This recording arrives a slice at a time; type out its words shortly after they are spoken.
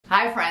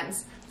Hi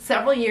friends,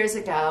 several years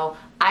ago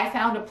I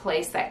found a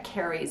place that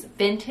carries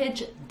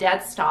vintage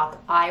Deadstock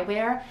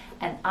eyewear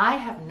and I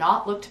have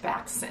not looked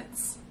back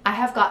since. I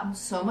have gotten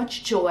so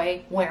much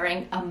joy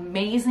wearing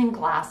amazing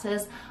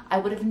glasses I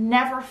would have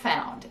never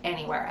found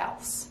anywhere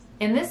else.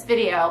 In this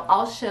video,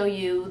 I'll show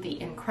you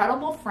the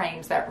incredible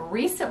frames that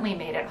recently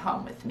made it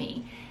home with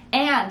me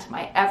and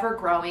my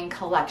ever-growing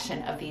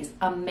collection of these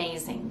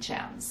amazing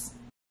gems.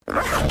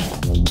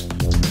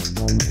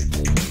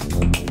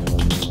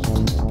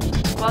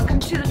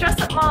 Welcome to the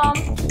Dress Up Mom.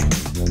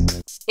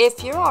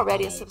 If you're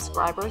already a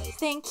subscriber,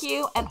 thank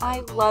you and I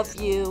love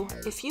you.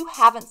 If you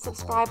haven't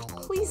subscribed,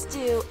 please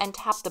do and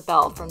tap the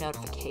bell for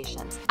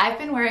notifications. I've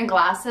been wearing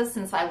glasses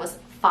since I was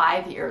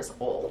 5 years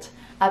old.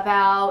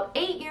 About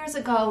 8 years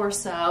ago or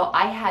so,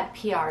 I had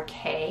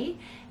PRK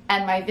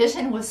and my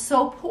vision was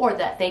so poor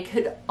that they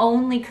could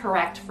only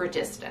correct for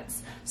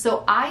distance.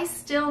 So I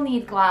still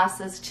need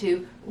glasses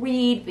to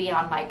read, be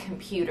on my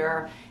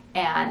computer,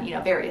 and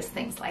various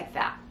things like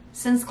that.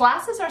 Since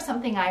glasses are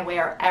something I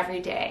wear every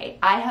day,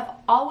 I have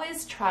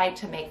always tried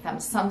to make them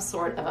some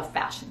sort of a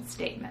fashion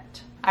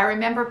statement. I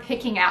remember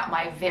picking out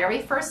my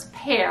very first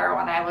pair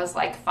when I was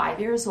like 5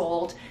 years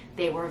old.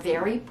 They were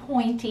very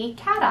pointy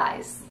cat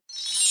eyes.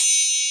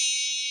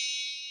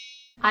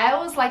 I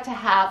always like to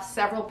have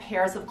several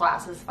pairs of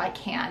glasses if I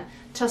can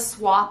to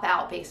swap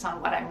out based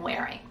on what I'm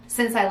wearing.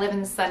 Since I live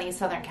in sunny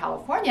Southern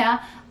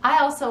California, I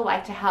also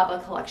like to have a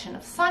collection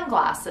of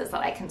sunglasses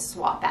that I can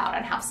swap out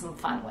and have some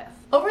fun with.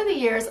 Over the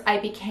years, I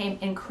became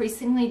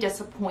increasingly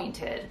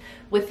disappointed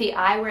with the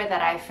eyewear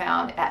that I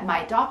found at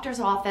my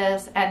doctor's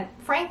office and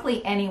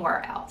frankly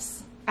anywhere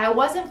else. I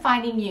wasn't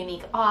finding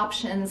unique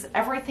options,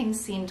 everything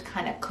seemed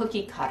kind of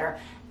cookie cutter,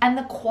 and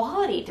the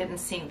quality didn't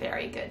seem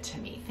very good to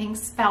me.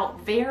 Things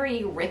felt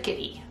very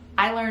rickety.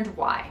 I learned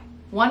why.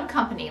 One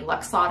company,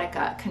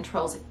 Luxottica,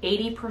 controls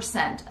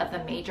 80% of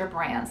the major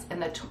brands in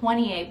the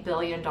 $28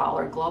 billion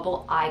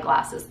global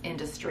eyeglasses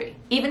industry.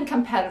 Even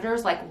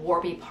competitors like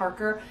Warby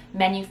Parker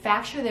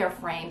manufacture their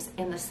frames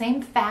in the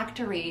same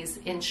factories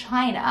in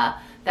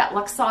China that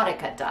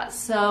Luxottica does,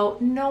 so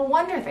no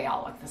wonder they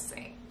all look the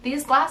same.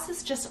 These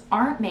glasses just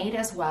aren't made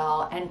as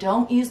well and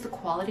don't use the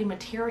quality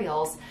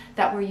materials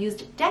that were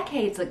used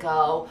decades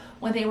ago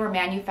when they were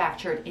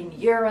manufactured in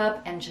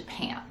Europe and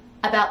Japan.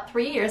 About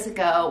 3 years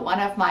ago,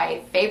 one of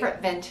my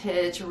favorite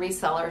vintage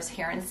resellers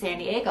here in San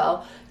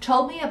Diego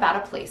told me about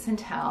a place in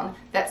town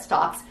that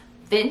stocks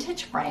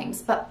vintage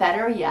frames, but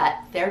better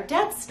yet, they're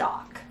dead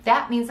stock.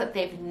 That means that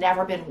they've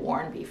never been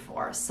worn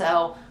before.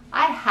 So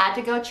I had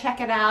to go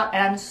check it out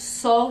and I'm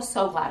so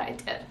glad I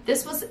did.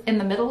 This was in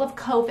the middle of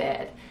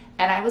COVID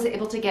and I was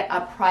able to get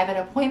a private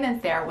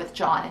appointment there with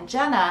John and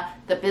Jenna,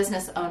 the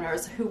business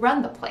owners who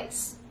run the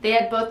place. They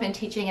had both been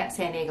teaching at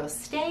San Diego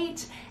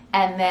State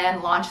and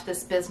then launched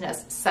this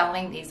business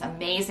selling these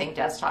amazing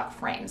Deadstock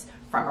frames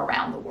from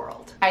around the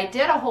world. I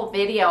did a whole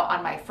video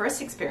on my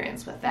first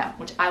experience with them,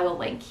 which I will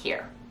link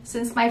here.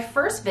 Since my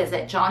first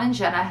visit, John and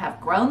Jenna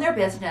have grown their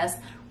business,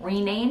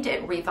 renamed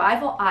it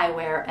Revival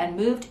Eyewear, and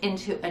moved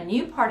into a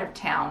new part of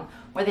town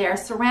where they are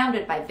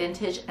surrounded by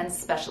vintage and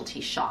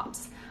specialty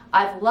shops.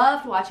 I've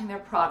loved watching their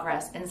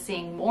progress and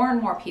seeing more and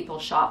more people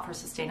shop for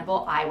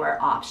sustainable eyewear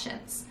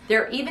options.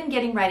 They're even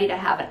getting ready to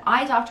have an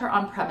eye doctor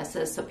on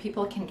premises so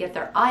people can get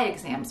their eye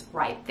exams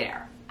right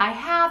there. I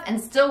have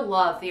and still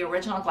love the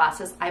original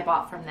glasses I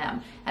bought from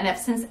them and have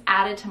since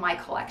added to my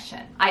collection.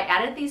 I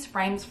added these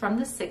frames from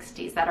the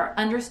 60s that are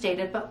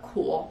understated but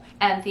cool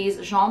and these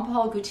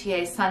Jean-Paul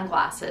Gaultier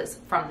sunglasses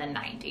from the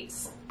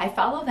 90s. I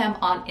follow them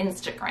on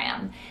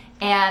Instagram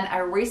and I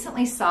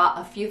recently saw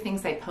a few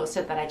things they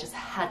posted that I just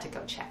had to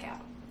go check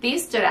out.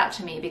 These stood out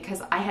to me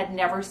because I had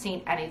never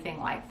seen anything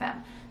like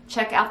them.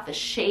 Check out the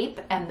shape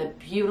and the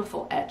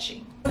beautiful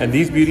etching. And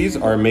these beauties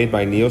are made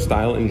by Neo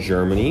Style in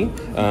Germany.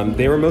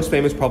 They were most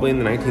famous probably in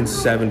the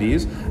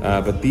 1970s,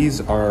 but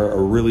these are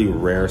a really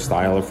rare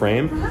style of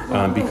frame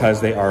because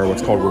they are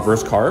what's called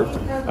reverse carved.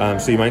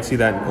 So you might see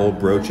that in old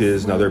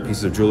brooches and other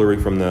pieces of jewelry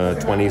from the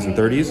 20s and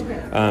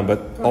 30s.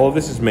 But all of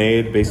this is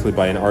made basically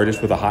by an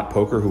artist with a hot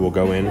poker who will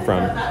go in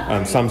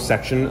from some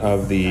section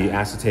of the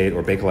acetate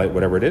or bakelite,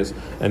 whatever it is,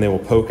 and they will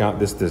poke out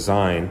this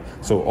design.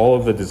 So all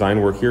of the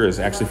design work here is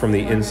actually from the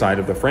inside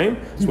of the frame,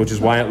 which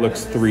is why it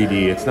looks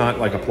 3D. It's not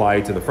like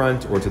applied to the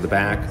front or to the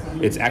back.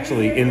 It's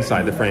actually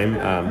inside the frame,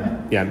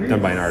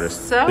 done by an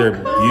artist. So they're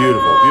cool.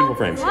 Beautiful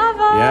frames. Love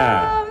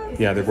them.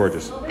 Yeah, they're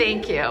gorgeous.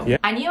 Thank you. Yeah.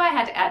 I knew I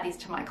had to add these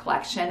to my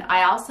collection.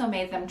 I also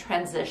made them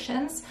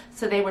transitions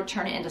so they would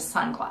turn into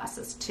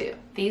sunglasses too.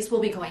 These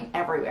will be going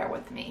everywhere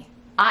with me.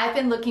 I've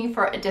been looking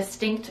for a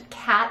distinct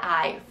cat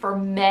eye for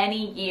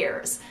many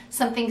years,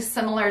 something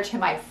similar to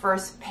my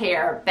first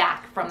pair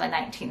back from the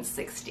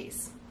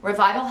 1960s.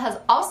 Revival has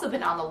also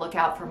been on the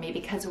lookout for me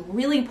because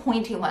really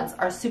pointy ones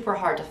are super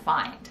hard to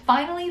find.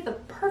 Finally, the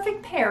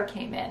perfect pair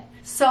came in.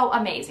 So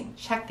amazing.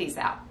 Check these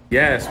out.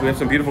 Yes, we have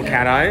some beautiful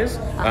cat eyes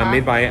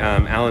made by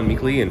Alan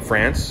Meekley in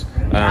France.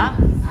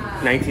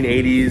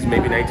 1980s,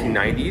 maybe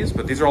 1990s,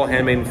 but these are all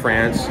handmade in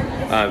France.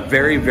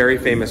 Very, very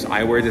famous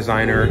eyewear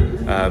designer,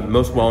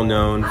 most well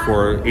known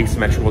for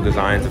asymmetrical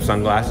designs of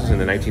sunglasses in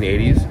the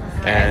 1980s.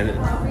 And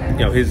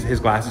you know, his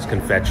glasses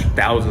can fetch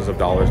thousands of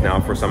dollars now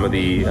for some of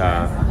the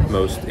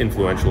most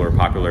influential or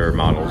popular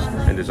models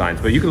and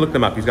designs. But you can look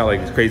them up. He's got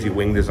like these crazy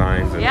wing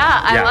designs. And,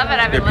 yeah, I love it.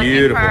 I've been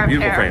looking for a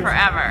pair frames.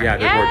 Forever. Yeah,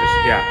 they're gorgeous.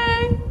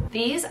 Yeah.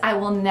 These I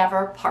will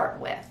never part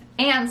with.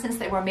 And since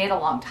they were made a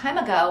long time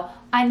ago,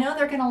 I know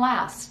they're gonna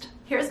last.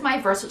 Here's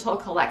my versatile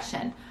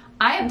collection.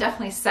 I am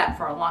definitely set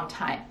for a long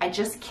time. I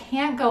just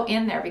can't go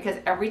in there because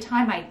every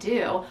time I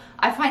do,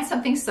 I find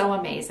something so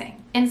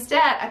amazing.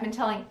 Instead, I've been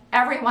telling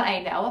everyone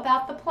I know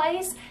about the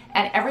place,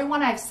 and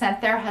everyone I've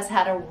sent there has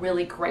had a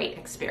really great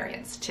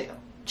experience too.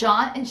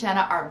 John and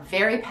Jenna are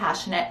very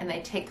passionate and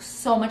they take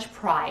so much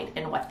pride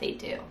in what they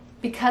do.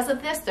 Because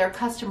of this, their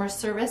customer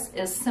service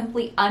is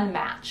simply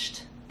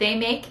unmatched. They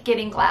make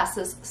getting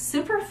glasses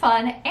super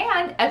fun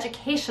and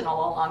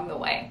educational along the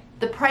way.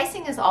 The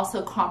pricing is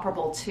also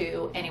comparable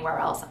to anywhere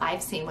else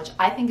I've seen, which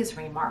I think is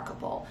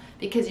remarkable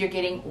because you're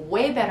getting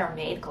way better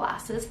made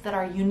glasses that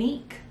are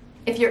unique.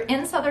 If you're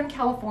in Southern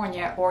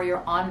California or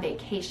you're on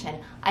vacation,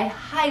 I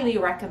highly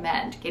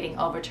recommend getting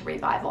over to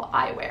Revival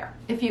Eyewear.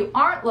 If you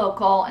aren't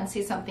local and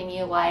see something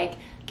you like,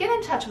 get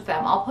in touch with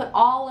them. I'll put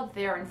all of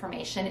their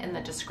information in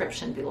the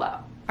description below.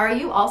 Are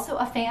you also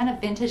a fan of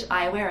vintage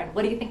eyewear, and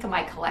what do you think of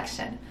my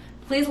collection?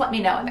 Please let me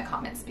know in the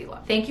comments below.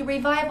 Thank you,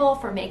 Revival,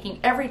 for making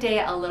every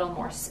day a little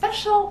more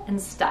special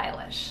and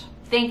stylish.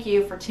 Thank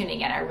you for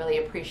tuning in. I really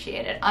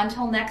appreciate it.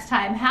 Until next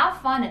time,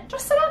 have fun and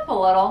dress it up a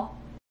little.